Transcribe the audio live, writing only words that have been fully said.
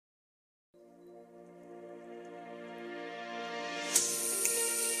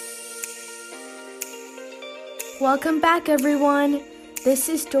Welcome back, everyone. This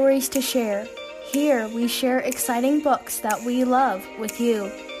is Stories to Share. Here we share exciting books that we love with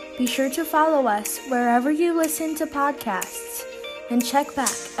you. Be sure to follow us wherever you listen to podcasts and check back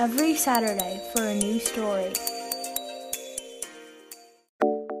every Saturday for a new story.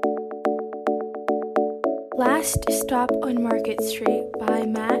 Last Stop on Market Street by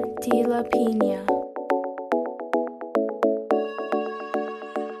Matt De La Pena.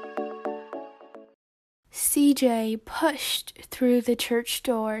 CJ pushed through the church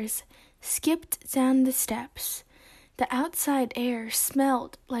doors, skipped down the steps. The outside air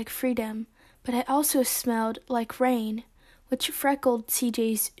smelled like freedom, but it also smelled like rain, which freckled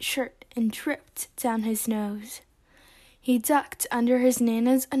CJ's shirt and dripped down his nose. He ducked under his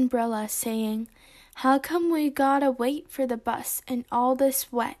Nana's umbrella, saying, "How come we gotta wait for the bus and all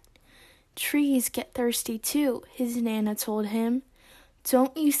this wet?" "Trees get thirsty too," his Nana told him.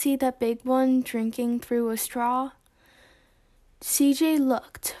 "Don't you see that big one drinking through a straw?" CJ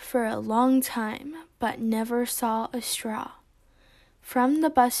looked for a long time, but never saw a straw. From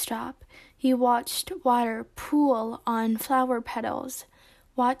the bus stop, he watched water pool on flower petals,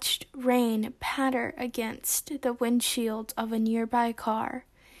 watched rain patter against the windshield of a nearby car.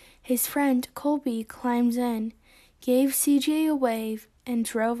 His friend Colby climbed in, gave CJ a wave, and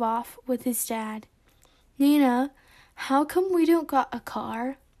drove off with his dad. "Nana, how come we don't got a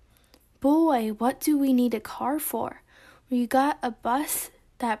car?" "Boy, what do we need a car for? We got a bus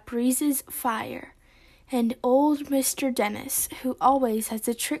that breezes fire, and old Mr. Dennis, who always has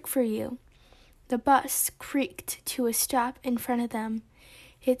a trick for you." The bus creaked to a stop in front of them.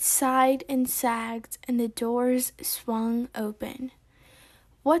 It sighed and sagged, and the doors swung open.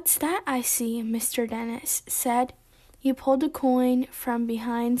 "What's that I see?" Mr. Dennis said. He pulled a coin from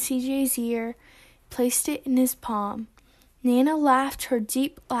behind CJ's ear, placed it in his palm. Nana laughed her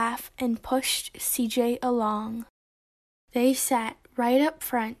deep laugh and pushed CJ along. They sat right up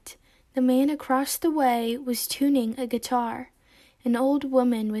front. The man across the way was tuning a guitar. An old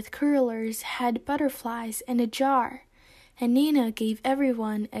woman with curlers had butterflies in a jar, and Nana gave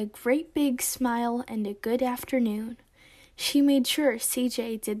everyone a great big smile and a good afternoon. She made sure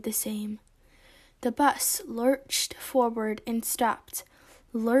CJ did the same. The bus lurched forward and stopped,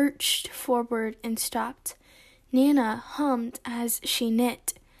 lurched forward and stopped. Nana hummed as she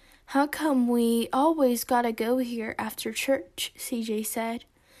knit. "How come we always gotta go here after church?" CJ said.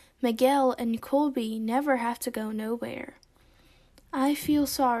 "Miguel and Colby never have to go nowhere." "I feel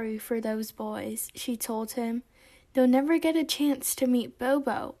sorry for those boys," she told him. "They'll never get a chance to meet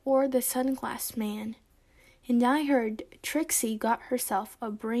Bobo or the sunglass man. And I heard Trixie got herself a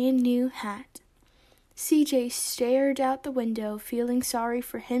brand new hat." CJ stared out the window, feeling sorry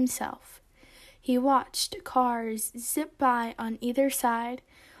for himself. He watched cars zip by on either side,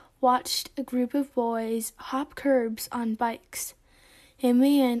 watched a group of boys hop curbs on bikes. A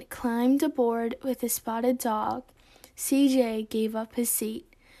man climbed aboard with a spotted dog. CJ gave up his seat.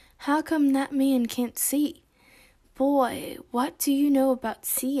 "How come that man can't see?" "Boy, what do you know about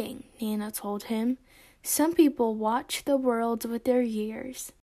seeing?" Nana told him. "Some people watch the world with their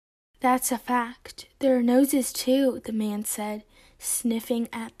ears." "That's a fact. Their noses, too," the man said, sniffing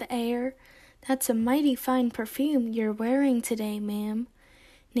at the air. "That's a mighty fine perfume you're wearing today, ma'am."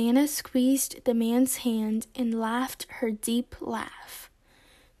 Nana squeezed the man's hand and laughed her deep laugh.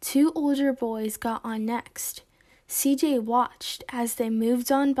 Two older boys got on next. CJ watched as they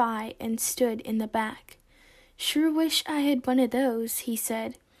moved on by and stood in the back. "Sure wish I had one of those," he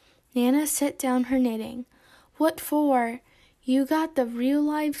said. Nana set down her knitting. "What for? You got the real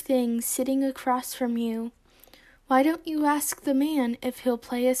live thing sitting across from you. Why don't you ask the man if he'll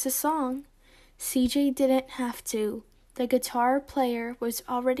play us a song?" CJ didn't have to. The guitar player was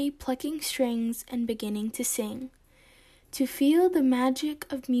already plucking strings and beginning to sing. "To feel the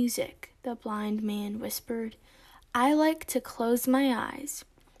magic of music," the blind man whispered, "I like to close my eyes."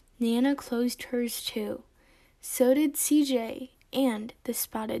 Nana closed hers too. So did CJ and the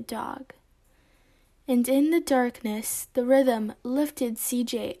spotted dog. And in the darkness, the rhythm lifted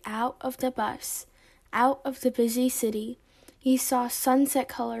CJ out of the bus, out of the busy city. He saw sunset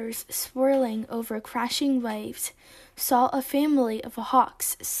colors swirling over crashing waves, saw a family of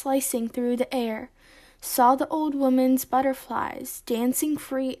hawks slicing through the air, saw the old woman's butterflies dancing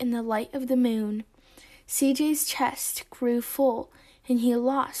free in the light of the moon. CJ's chest grew full, and he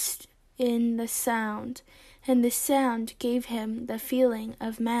lost in the sound, and the sound gave him the feeling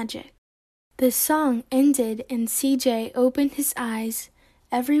of magic. The song ended, and CJ opened his eyes.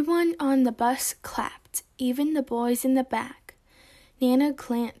 Everyone on the bus clapped, even the boys in the back. Nana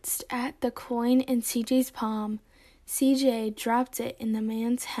glanced at the coin in CJ's palm. CJ dropped it in the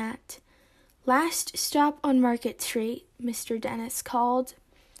man's hat. "Last stop on Market Street," Mr. Dennis called.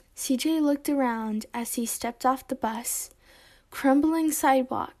 CJ looked around as he stepped off the bus. Crumbling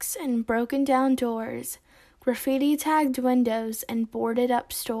sidewalks and broken-down doors, graffiti-tagged windows and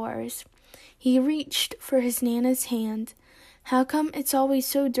boarded-up stores. He reached for his Nana's hand. "How come it's always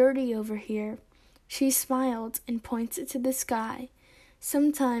so dirty over here?" She smiled and pointed to the sky.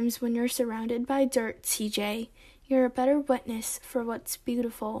 "Sometimes when you're surrounded by dirt, CJ, you're a better witness for what's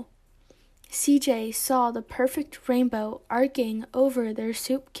beautiful." CJ saw the perfect rainbow arcing over their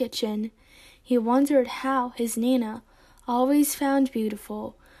soup kitchen. He wondered how his Nana always found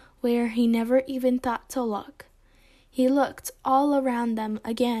beautiful where he never even thought to look. He looked all around them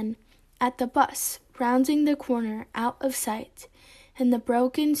again, at the bus rounding the corner out of sight, and the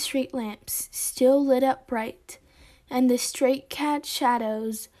broken street lamps still lit up bright, and the stray cat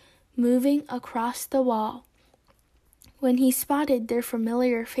shadows moving across the wall. When he spotted their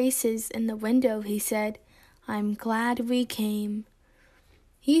familiar faces in the window, he said, "I'm glad we came."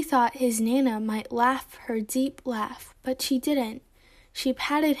 He thought his Nana might laugh her deep laugh, but she didn't. She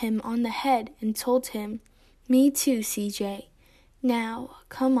patted him on the head and told him, "Me too, CJ. Now,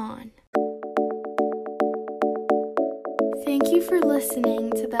 come on." Thank you for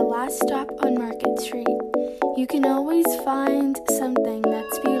listening to The Last Stop on Market Street. You can always find something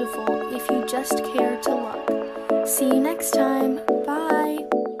that's beautiful if you just care to look. See you next time.